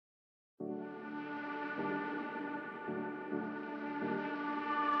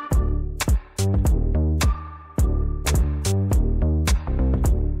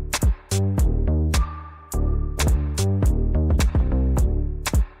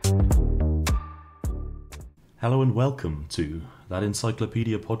Hello and welcome to That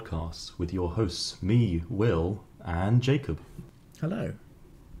Encyclopedia Podcast with your hosts, me, Will, and Jacob. Hello.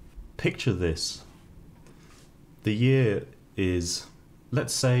 Picture this. The year is,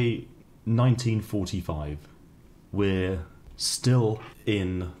 let's say, 1945. We're still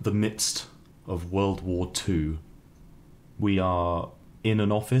in the midst of World War II. We are in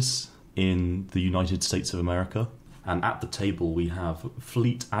an office in the United States of America, and at the table we have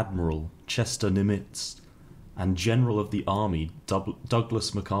Fleet Admiral Chester Nimitz and General of the Army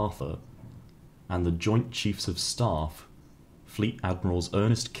Douglas MacArthur, and the Joint Chiefs of Staff Fleet Admirals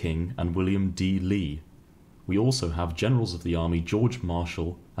Ernest King and William D. Lee. We also have Generals of the Army George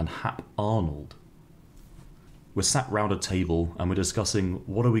Marshall and Hap Arnold. We're sat round a table and we're discussing,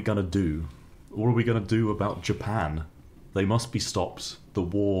 what are we going to do? What are we going to do about Japan? They must be stopped. The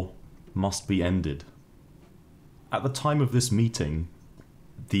war must be ended. At the time of this meeting,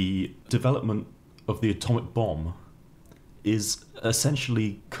 the development of the atomic bomb is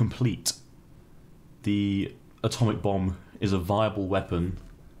essentially complete. The atomic bomb is a viable weapon,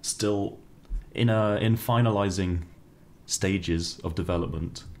 still in finalizing stages of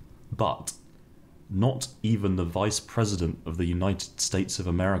development, but not even the Vice President of the United States of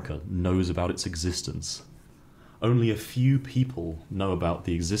America knows about its existence. Only a few people know about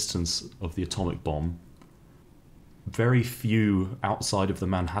the existence of the atomic bomb. Very few outside of the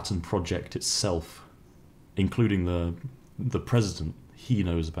Manhattan Project itself, including the president, he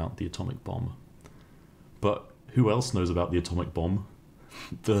knows about the atomic bomb. But who else knows about the atomic bomb?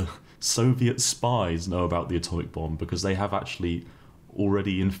 The Soviet spies know about the atomic bomb because they have actually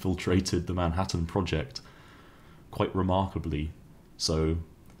already infiltrated the Manhattan Project, quite remarkably. So,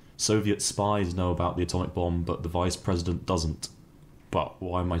 Soviet spies know about the atomic bomb, but the vice president doesn't. But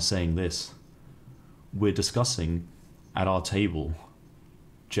why am I saying this? We're discussing at our table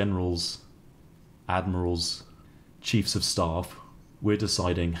generals, admirals, chiefs of staff. We're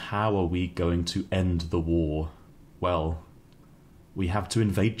deciding, how are we going to end the war? Well, we have to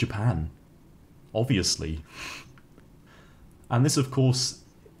invade Japan, obviously. And this, of course,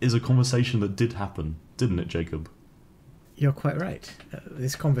 is a conversation that did happen, didn't it, Jacob? You're quite right.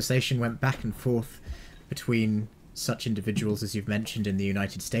 This conversation went back and forth between such individuals as you've mentioned in the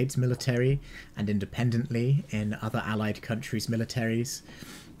United States military and independently in other allied countries' militaries,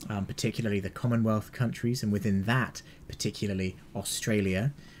 particularly the Commonwealth countries, and within that, particularly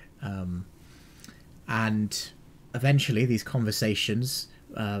Australia. And eventually these conversations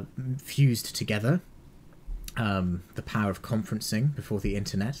fused together. The power of conferencing before the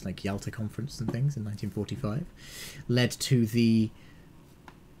internet, like Yalta Conference and things in 1945, led to the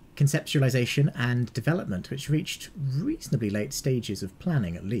conceptualization and development, which reached reasonably late stages of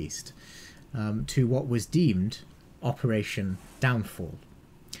planning at least, to what was deemed Operation Downfall,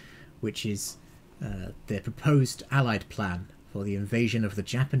 which is the proposed Allied plan for the invasion of the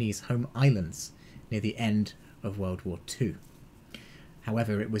Japanese home islands near the end of World War II.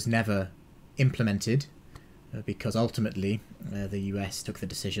 However, it was never implemented because ultimately the US took the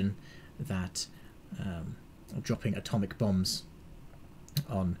decision that dropping atomic bombs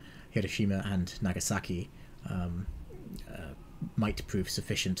on Hiroshima and Nagasaki might prove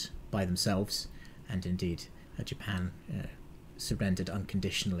sufficient by themselves, and indeed Japan surrendered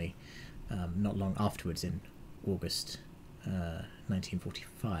unconditionally not long afterwards in August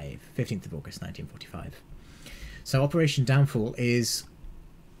 1945, 15th of August 1945. So Operation Downfall is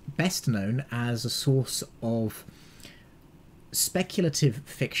best known as a source of speculative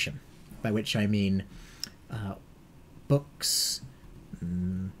fiction, by which I mean books,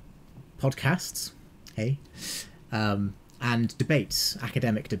 podcasts, and debates,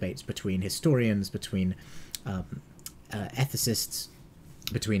 academic debates between historians, between ethicists,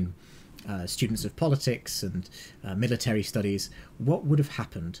 between students of politics and military studies. What would have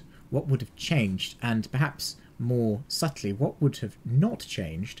happened? What would have changed? And perhaps more subtly, what would have not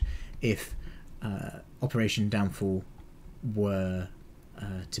changed if Operation Downfall were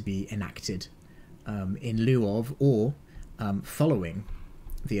to be enacted in lieu of or following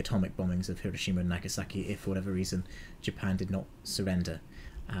the atomic bombings of Hiroshima and Nagasaki, if for whatever reason Japan did not surrender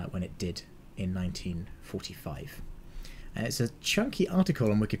when it did in 1945. It's a chunky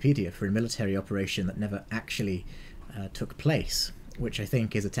article on Wikipedia for a military operation that never actually took place, which I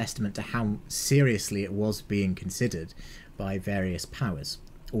think is a testament to how seriously it was being considered by various powers,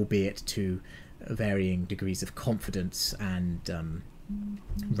 albeit to varying degrees of confidence and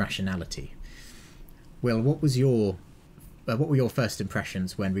rationality. Will, what were your first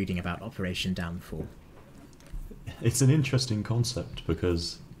impressions when reading about Operation Downfall? It's an interesting concept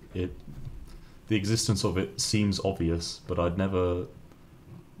because the existence of it seems obvious, but I'd never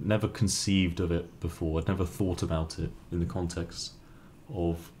never conceived of it before. I'd never thought about it in the context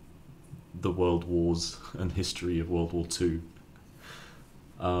of the world wars and history of World War Two.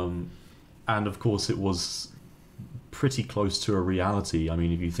 And of course, it was pretty close to a reality. I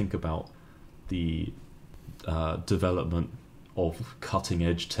mean, if you think about the development of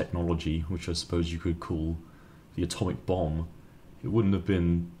cutting-edge technology, which I suppose you could call the atomic bomb, it wouldn't have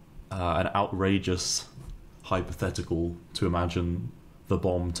been an outrageous hypothetical to imagine the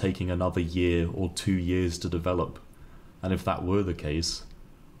bomb taking another year or 2 years to develop. And if that were the case,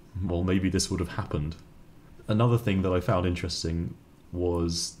 well, maybe this would have happened. Another thing that I found interesting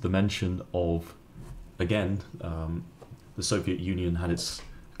was the mention of, again, the Soviet Union had its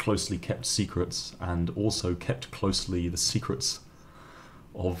closely kept secrets, and also kept closely the secrets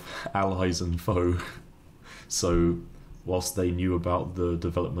of allies and foe. So whilst they knew about the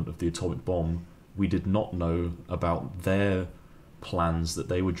development of the atomic bomb, we did not know about their plans that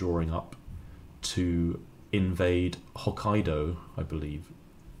they were drawing up to invade Hokkaido, I believe.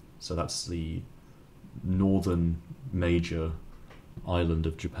 So that's the northern major island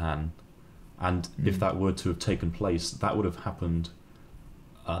of Japan. And if that were to have taken place, that would have happened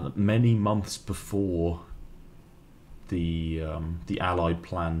many months before the Allied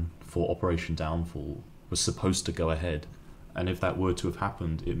plan for Operation Downfall was supposed to go ahead. And if that were to have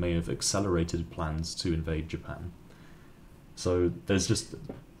happened, it may have accelerated plans to invade Japan. So there's just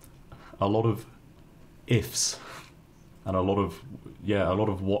a lot of ifs and a lot of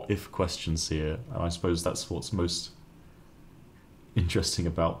what if questions here. And I suppose that's what's most interesting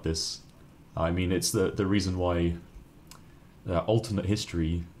about this. I mean, it's the reason why alternate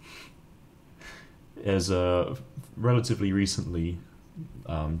history is relatively recently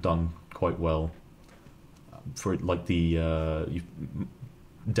done quite well. For like you've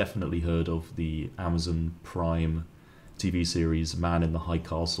definitely heard of the Amazon Prime TV series Man in the High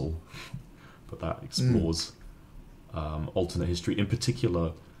Castle, but that explores alternate history, in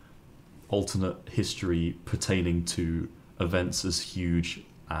particular alternate history pertaining to events as huge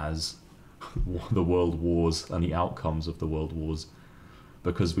as the world wars and the outcomes of the world wars,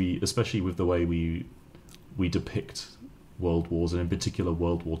 because especially with the way we depict world wars, and in particular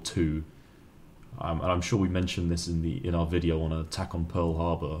World War Two. And I'm sure we mentioned this in our video on Attack on Pearl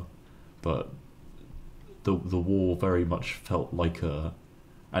Harbor, but the war very much felt like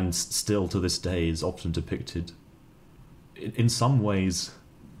and still to this day is often depicted in some ways,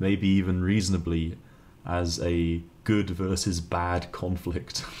 maybe even reasonably, as a good versus bad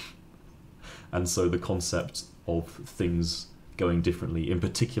conflict. And so the concept of things going differently, in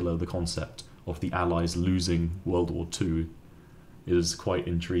particular the concept of the Allies losing World War II, is quite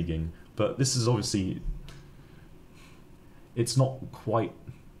intriguing. But this is obviously, it's not quite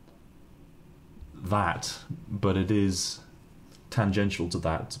that, but it is tangential to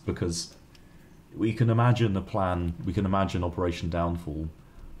that, because we can imagine a plan, we can imagine Operation Downfall,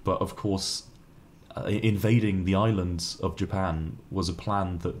 but of course invading the islands of Japan was a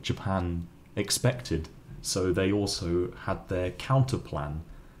plan that Japan expected, so they also had their counter plan.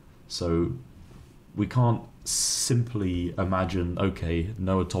 So we can't simply imagine, okay,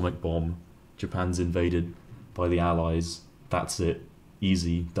 no atomic bomb, Japan's invaded by the Allies, that's it,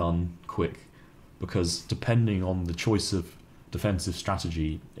 easy, done, quick. Because depending on the choice of defensive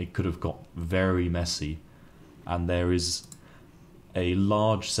strategy, it could have got very messy. And there is a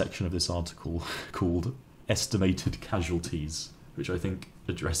large section of this article called Estimated Casualties, which I think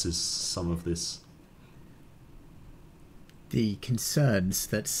addresses some of this. The concerns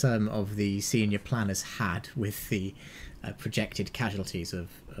that some of the senior planners had with the projected casualties of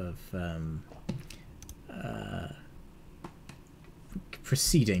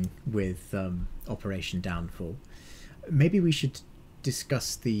proceeding with Operation Downfall. Maybe we should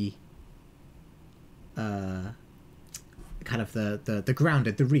discuss the kind of the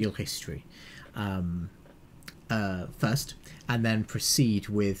grounded, the real history first, and then proceed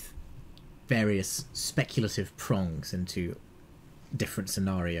with various speculative prongs into different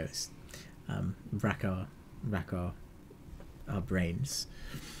scenarios. Rack our brains.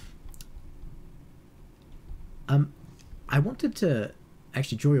 I wanted to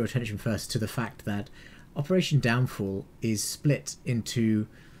actually draw your attention first to the fact that Operation Downfall is split into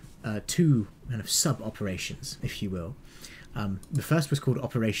two kind of sub-operations, if you will. The first was called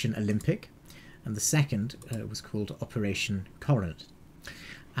Operation Olympic, and the second was called Operation Coronet.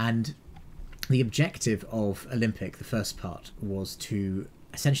 And the objective of Olympic, the first part, was to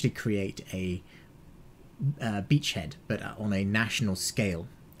essentially create a beachhead, but on a national scale,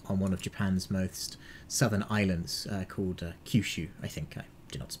 on one of Japan's most southern islands called Kyushu, I think. I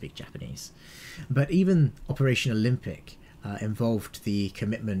do not speak Japanese. But even Operation Olympic involved the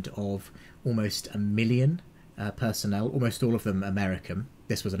commitment of almost 1 million personnel, almost all of them American.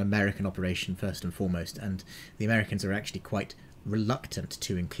 This was an American operation first and foremost, and the Americans are actually quite reluctant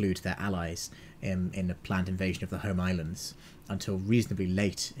to include their allies in a planned invasion of the home islands until reasonably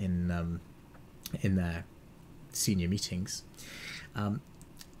late in their senior meetings.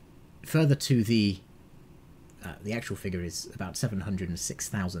 Further to the actual figure is about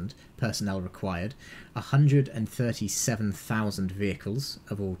 706,000 personnel required. 137,000 vehicles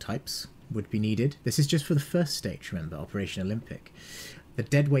of all types would be needed. This is just for the first stage, remember, Operation Olympic. The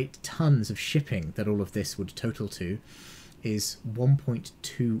deadweight tons of shipping that all of this would total to is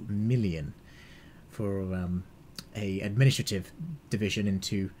 1.2 million for a administrative division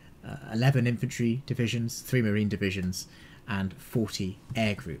into 11 infantry divisions, 3 marine divisions, and 40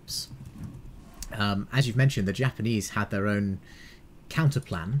 air groups. As you've mentioned, the Japanese had their own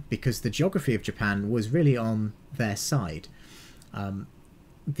counterplan because the geography of Japan was really on their side.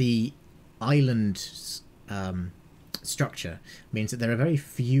 The island structure means that there are very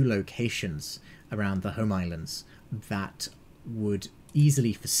few locations around the home islands that would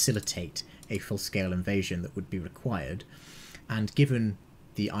easily facilitate a full-scale invasion that would be required. And given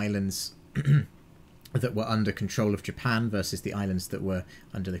the islands that were under control of Japan versus the islands that were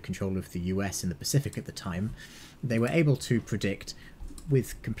under the control of the US in the Pacific at the time, they were able to predict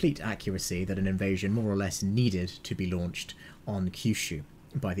with complete accuracy that an invasion more or less needed to be launched on Kyushu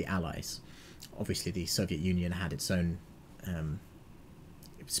by the Allies. Obviously, the Soviet Union had its own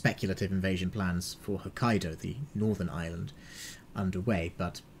speculative invasion plans for Hokkaido, the northern island, underway,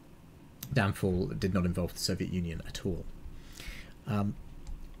 but downfall did not involve the Soviet Union at all.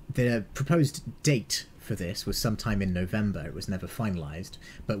 The proposed date for this was sometime in November. It was never finalised,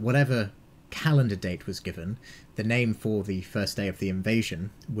 but whatever calendar date was given, the name for the first day of the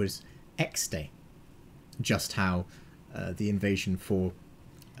invasion was X Day, just how the invasion for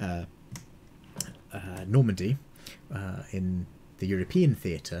Normandy in the European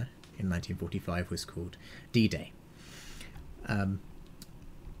theatre in 1945 was called D-Day.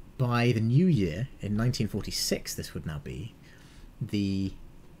 By the new year, in 1946 this would now be, the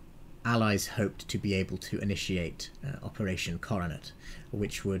Allies hoped to be able to initiate Operation Coronet,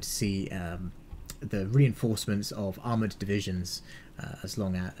 which would see the reinforcements of armoured divisions as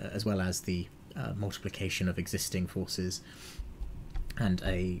well as the multiplication of existing forces and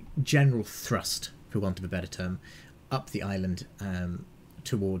a general thrust, for want of a better term, up the island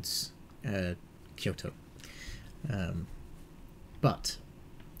towards Kyoto. But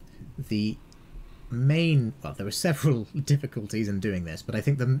the main, well, there were several difficulties in doing this, but I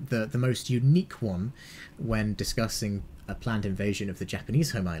think the most unique one when discussing a planned invasion of the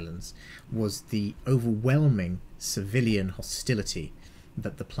Japanese home islands was the overwhelming civilian hostility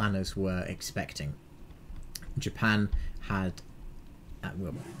that the planners were expecting. Japan had,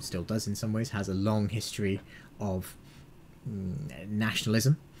 well, still does in some ways, has a long history of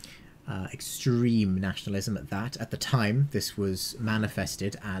nationalism, extreme nationalism at that. At the time, this was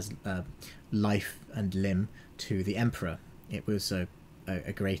manifested as life and limb to the emperor. It was a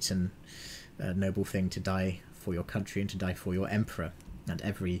great and noble thing to die for your country and to die for your emperor. And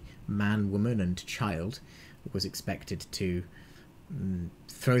every man, woman, and child was expected to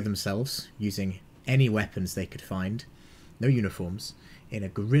throw themselves using any weapons they could find, no uniforms, in a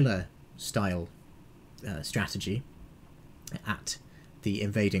guerrilla-style strategy at the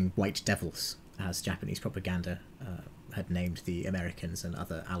invading White Devils, as Japanese propaganda had named the Americans and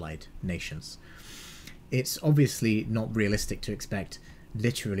other allied nations. It's obviously not realistic to expect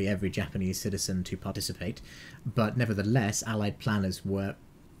literally every Japanese citizen to participate, but nevertheless, Allied planners were,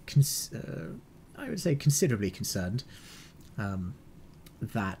 I would say, considerably concerned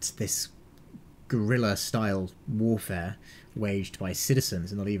that this guerrilla-style warfare waged by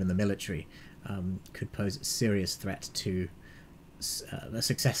citizens, and not even the military, could pose a serious threat to a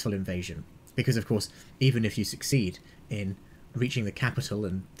successful invasion. Because, of course, even if you succeed in reaching the capital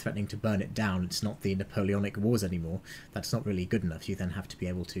and threatening to burn it down, it's not the Napoleonic Wars anymore. That's not really good enough. You then have to be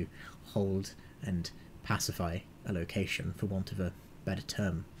able to hold and pacify a location, for want of a better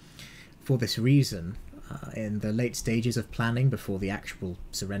term. For this reason, in the late stages of planning, before the actual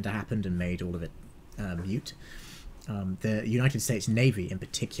surrender happened and made all of it mute, the United States Navy in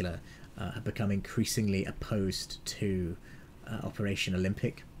particular had become increasingly opposed to Operation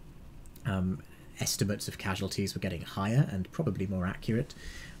Olympic. Estimates of casualties were getting higher and probably more accurate,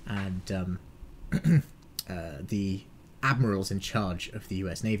 and the admirals in charge of the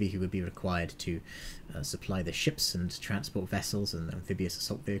US Navy, who would be required to supply the ships and transport vessels and amphibious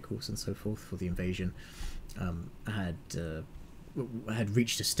assault vehicles and so forth for the invasion, had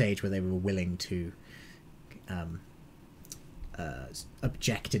reached a stage where they were willing to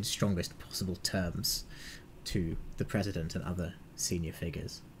objected strongest possible terms to the president and other senior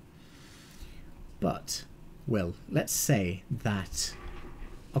figures. But, well, let's say that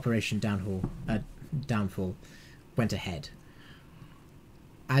Operation Downfall went ahead.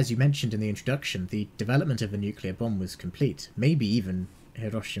 As you mentioned in the introduction, the development of a nuclear bomb was complete. Maybe even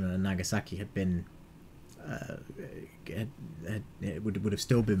Hiroshima and Nagasaki had been it would have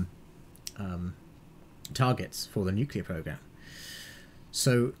still been targets for the nuclear program.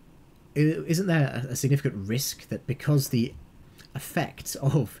 So isn't there a significant risk that because the effects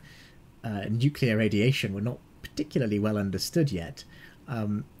of nuclear radiation were not particularly well understood yet,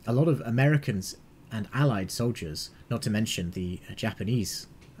 a lot of Americans and Allied soldiers, not to mention the Japanese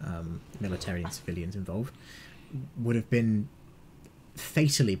military and civilians involved, would have been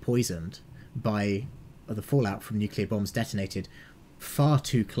fatally poisoned by the fallout from nuclear bombs detonated far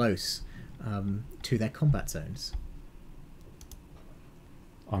too close to their combat zones?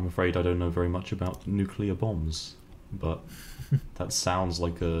 I'm afraid I don't know very much about nuclear bombs, but that sounds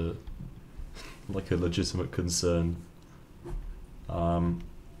like a legitimate concern.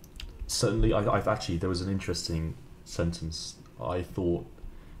 Certainly, I've actually, there was an interesting sentence I thought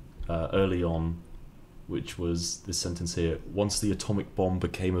early on, which was this sentence here: once the atomic bomb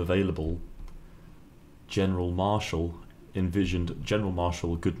became available, General Marshall, a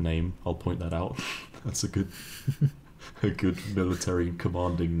good name, I'll point that out. That's a good military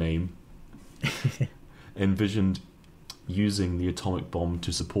commanding name, envisioned using the atomic bomb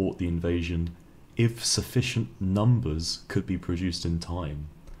to support the invasion if sufficient numbers could be produced in time.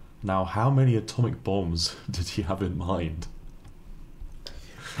 Now, how many atomic bombs did he have in mind?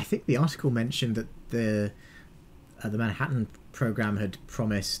 I think the article mentioned that the Manhattan program had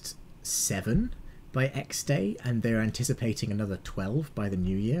promised 7 by X day, and they're anticipating another 12 by the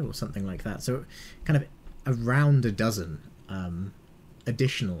new year or something like that. So kind of around a dozen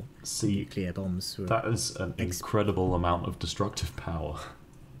additional nuclear bombs. That is an incredible amount of destructive power.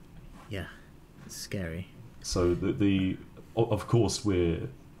 Yeah, it's scary. So of course, we're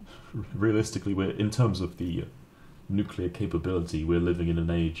in terms of the nuclear capability, we're living in an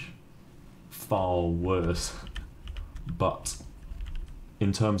age far worse. But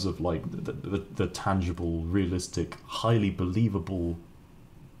in terms of like the tangible, realistic, highly believable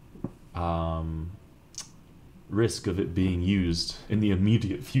risk of it being used in the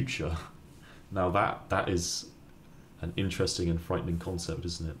immediate future, now that is an interesting and frightening concept,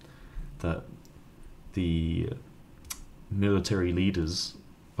 isn't it? That the military leaders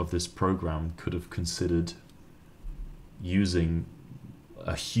of this program could have considered using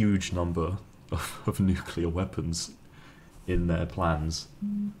a huge number of nuclear weapons in their plans.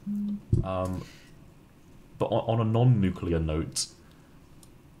 But on a non-nuclear note,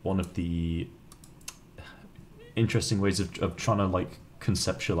 one of the interesting ways of trying to like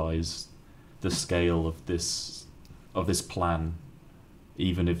conceptualize the scale of this plan,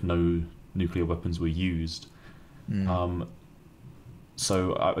 even if no nuclear weapons were used.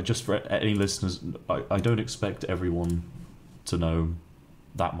 So just for any listeners, I don't expect everyone to know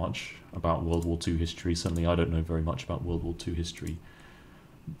that much about World War II history. Certainly I don't know very much about World War II history.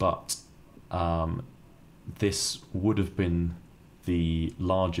 But this would have been the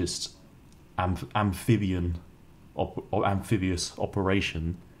largest amphibious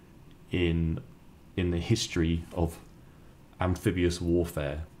operation in the history of amphibious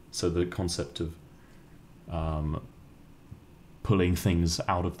warfare. So the concept of pulling things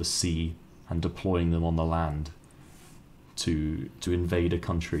out of the sea and deploying them on the land to invade a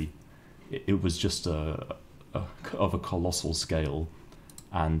country, it was just of a colossal scale,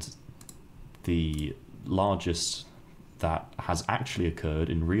 and the largest that has actually occurred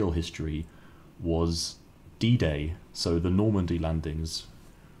in real history was D-Day, so the Normandy landings,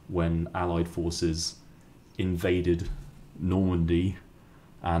 when Allied forces invaded Normandy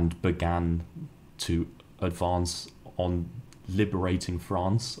and began to advance on liberating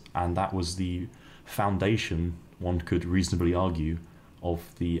France, and that was the foundation, one could reasonably argue,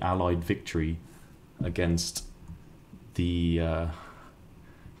 of the Allied victory against the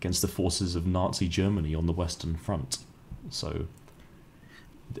forces of Nazi Germany on the Western Front. So,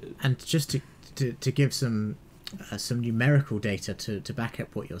 and just to give some numerical data to back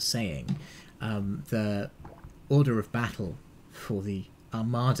up what you're saying, the order of battle for the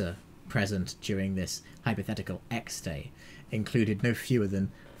armada present during this hypothetical X day included no fewer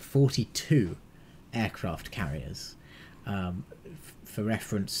than 42 aircraft carriers. For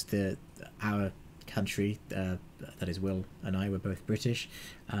reference, our country, that is Will and I, were both British.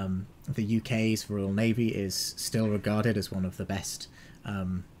 The UK's Royal Navy is still regarded as one of the best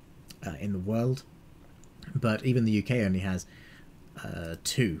in the world, but even the UK only has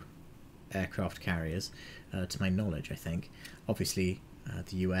 2 aircraft carriers, to my knowledge, I think. Obviously,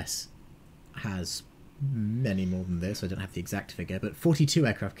 the US has many more than this. I don't have the exact figure, but 42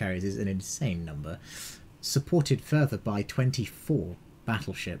 aircraft carriers is an insane number, supported further by 24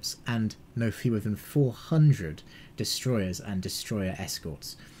 battleships and no fewer than 400 destroyers and destroyer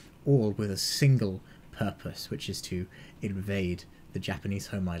escorts, all with a single purpose, which is to invade the Japanese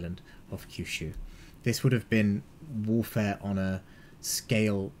home island of Kyushu. This would have been warfare on a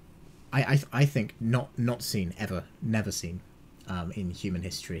scale I think not seen ever, never seen in human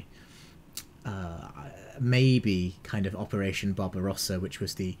history. Maybe kind of Operation Barbarossa, which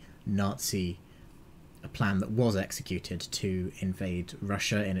was the Nazi plan that was executed to invade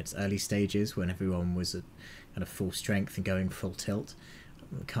Russia in its early stages when everyone was at kind of full strength and going full tilt,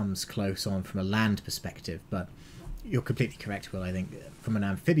 comes close on from a land perspective. But you're completely correct, Will. I think from an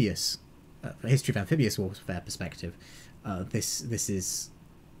amphibious history of amphibious warfare perspective, this is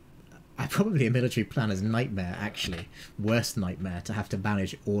probably a military planner's nightmare, actually. Worst nightmare, to have to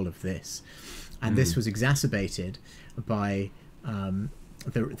manage all of this. And this was exacerbated by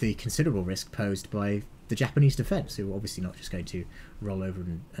the considerable risk posed by the Japanese defence, who were obviously not just going to roll over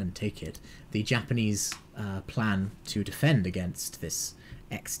and take it. The Japanese plan to defend against this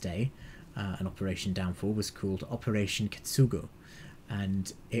X-Day, an Operation Downfall, was called Operation Ketsugo.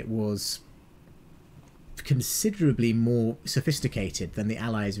 And it was considerably more sophisticated than the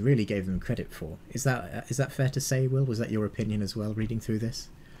Allies really gave them credit for. Is that fair to say, Will? Was that your opinion as well, reading through this?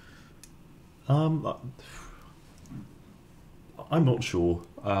 I'm not sure.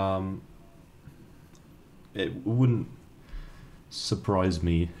 It wouldn't surprise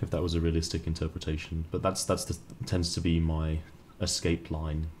me if that was a realistic interpretation, but that's tends to be my escape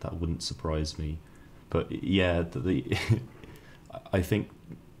line. That wouldn't surprise me. But yeah, I think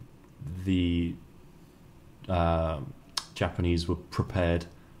the Japanese were prepared.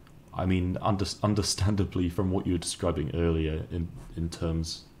 I mean, understandably, from what you were describing earlier, in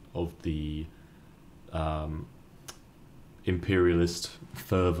terms of the imperialist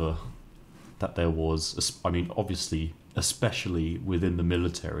fervour that there was. I mean, obviously, especially within the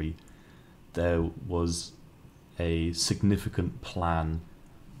military, there was a significant plan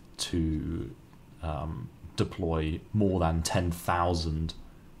to deploy more than 10,000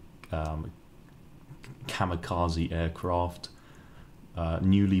 kamikaze aircraft,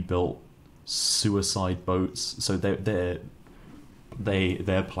 newly built suicide boats. So their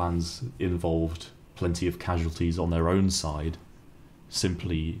plans involved plenty of casualties on their own side,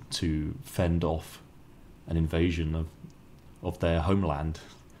 simply to fend off an invasion of their homeland.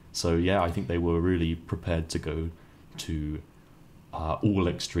 So yeah, I think they were really prepared to go to all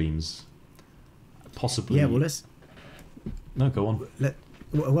extremes. Possibly. Yeah. Well, No, go on.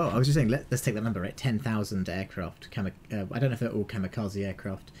 Well, I was just saying, let's take that number, right? 10,000 aircraft. I don't know if they're all kamikaze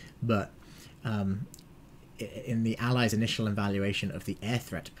aircraft, but in the Allies' initial evaluation of the air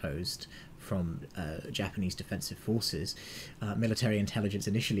threat posed from Japanese defensive forces, military intelligence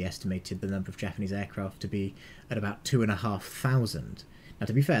initially estimated the number of Japanese aircraft to be at about 2,500. Now,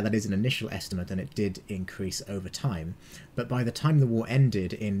 to be fair, that is an initial estimate, and it did increase over time. But by the time the war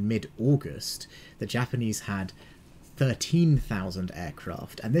ended in mid-August, the Japanese had 13,000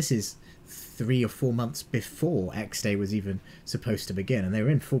 aircraft, and this is 3 or 4 months before X-Day was even supposed to begin, and they were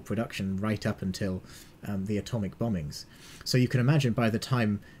in full production right up until the atomic bombings. So you can imagine by the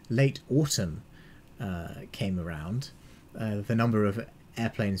time late autumn came around, the number of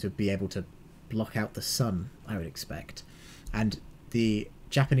airplanes would be able to block out the sun, I would expect. And the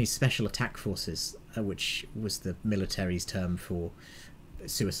Japanese Special Attack Forces, which was the military's term for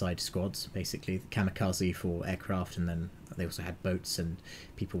suicide squads, basically kamikaze for aircraft, and then they also had boats and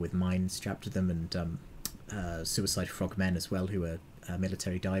people with mines strapped to them, and suicide frogmen as well, who were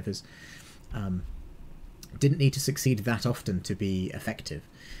military divers. Didn't need to succeed that often to be effective.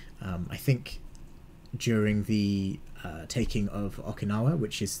 I think during the taking of Okinawa,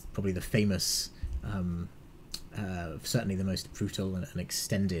 which is probably the famous, certainly the most brutal and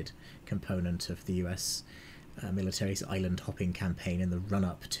extended component of the US military's island hopping campaign in the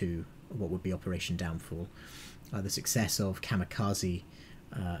run-up to what would be Operation Downfall, the success of kamikaze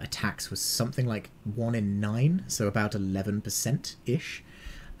attacks was something like 1 in 9, so about 11%-ish.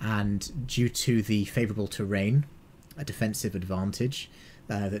 And due to the favourable terrain, a defensive advantage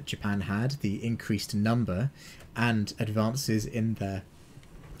that Japan had, the increased number and advances in their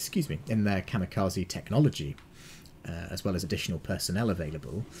kamikaze technology, as well as additional personnel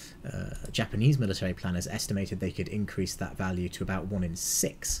available, Japanese military planners estimated they could increase that value to about 1 in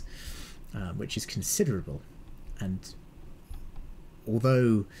 6, which is considerable. And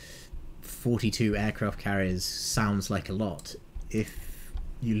although 42 aircraft carriers sounds like a lot, if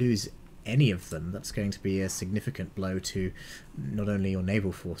you lose any of them, that's going to be a significant blow to not only your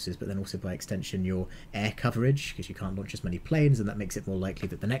naval forces, but then also by extension your air coverage, because you can't launch as many planes, and that makes it more likely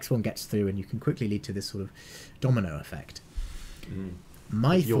that the next one gets through, and you can quickly lead to this sort of domino effect.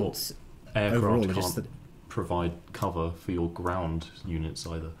 My thoughts overall are just that provide cover for your ground units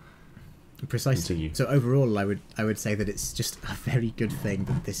either. Precisely. Continue. So overall, I would say that it's just a very good thing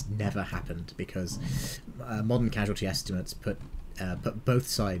that this never happened, because modern casualty estimates put both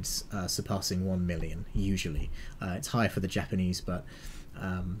sides surpassing 1 million usually. It's higher for the Japanese, but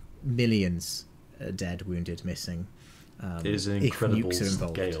millions dead, wounded, missing. It is an incredible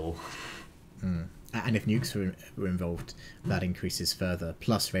scale. And if nukes were involved, that increases further,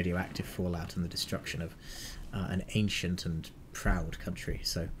 plus radioactive fallout and the destruction of an ancient and proud country.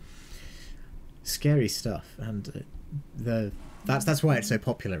 So scary stuff, and that's why it's so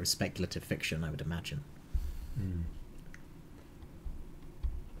popular as speculative fiction, I would imagine.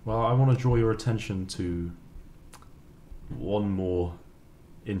 Well, I want to draw your attention to one more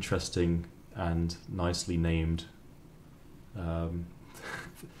interesting and nicely named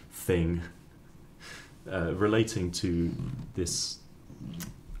thing relating to this,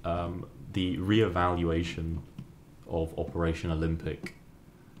 the re-evaluation of Operation Olympic.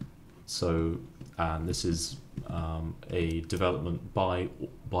 So, and this is a development by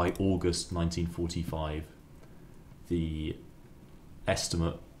August 1945. The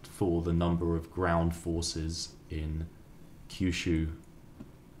estimate for the number of ground forces in Kyushu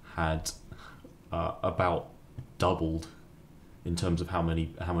had about doubled in terms of how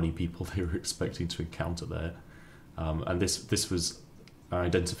many people they were expecting to encounter there, and this was an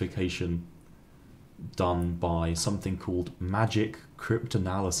identification done by something called magic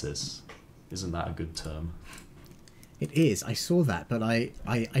cryptanalysis. Isn't that a good term? It is. I saw that, but I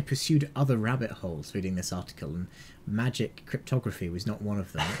pursued other rabbit holes reading this article, and magic cryptography was not one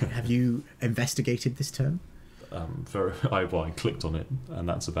of them. Have you investigated this term? I clicked on it, and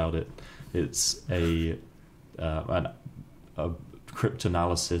that's about it. It's a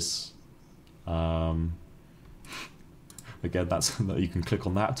cryptanalysis. Again, you can click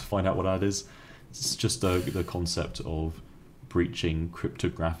on that to find out what that is. It's just the concept of breaching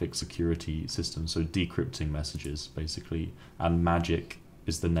cryptographic security systems, so decrypting messages, basically. And magic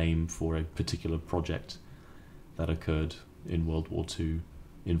is the name for a particular project that occurred in World War II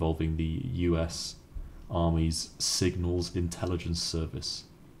involving the US Army's Signals Intelligence Service.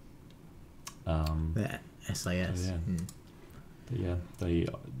 The SIS. Yeah, they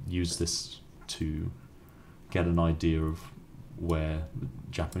used this to get an idea of where the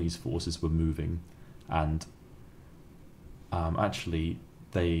Japanese forces were moving, and actually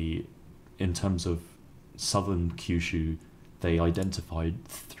they, in terms of southern Kyushu, they identified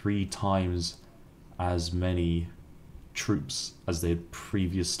 3 times as many troops as they had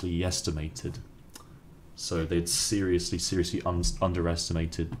previously estimated. So they'd seriously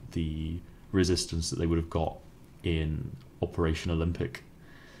underestimated the resistance that they would have got in Operation Olympic.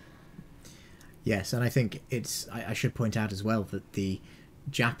 Yes, and I think I should point out as well that the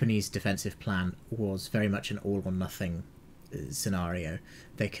Japanese defensive plan was very much an all-or-nothing scenario.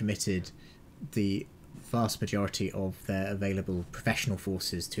 They committed the vast majority of their available professional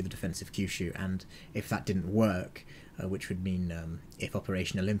forces to the defence of Kyushu, and if that didn't work, which would mean if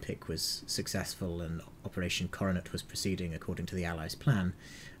Operation Olympic was successful and Operation Coronet was proceeding according to the Allies' plan,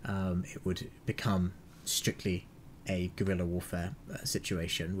 it would become strictly a guerrilla warfare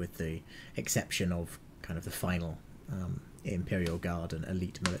situation, with the exception of kind of the final Imperial Guard and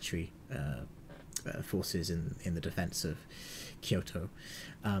elite military forces in the defence of Kyoto.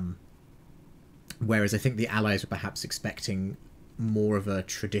 Whereas I think the Allies were perhaps expecting more of a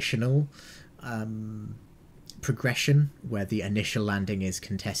traditional progression, where the initial landing is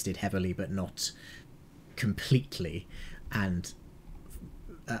contested heavily but not completely, and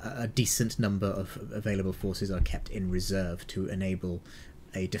a decent number of available forces are kept in reserve to enable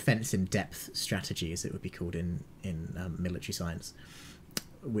a defense-in-depth strategy, as it would be called in military science,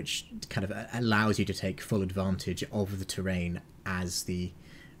 which kind of allows you to take full advantage of the terrain as the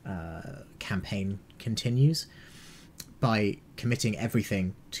campaign continues. By committing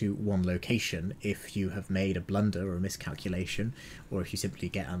everything to one location, if you have made a blunder or a miscalculation, or if you simply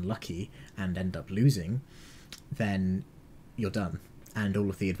get unlucky and end up losing, then you're done. And all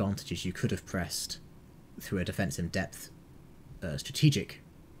of the advantages you could have pressed through a defense-in-depth strategic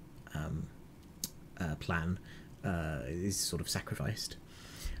plan is sort of sacrificed.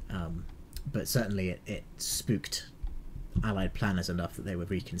 But certainly it spooked Allied planners enough that they were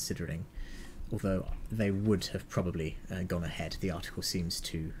reconsidering, although they would have probably gone ahead. The article seems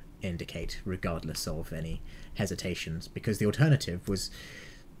to indicate, regardless of any hesitations, because the alternative was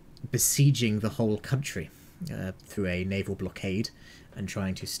besieging the whole country through a naval blockade and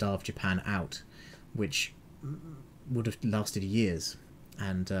trying to starve Japan out, which would have lasted years.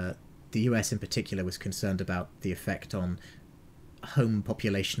 And the US in particular was concerned about the effect on home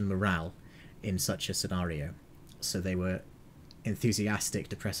population morale in such a scenario. So they were enthusiastic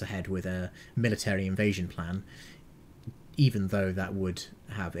to press ahead with a military invasion plan, even though that would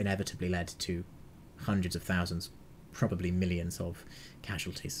have inevitably led to hundreds of thousands, probably millions of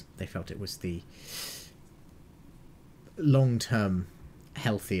casualties. They felt it was the long-term,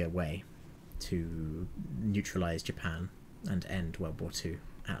 healthier way to neutralise Japan and end World War II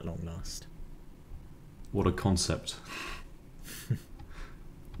at long last. What a concept.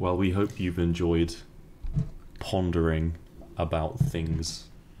 Well, we hope you've enjoyed pondering about things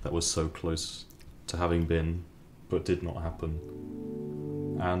that were so close to having been but did not happen,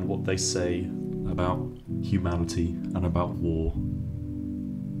 and what they say about humanity and about war.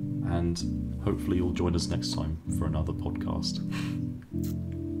 And hopefully you'll join us next time for another podcast.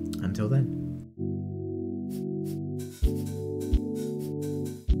 Until then.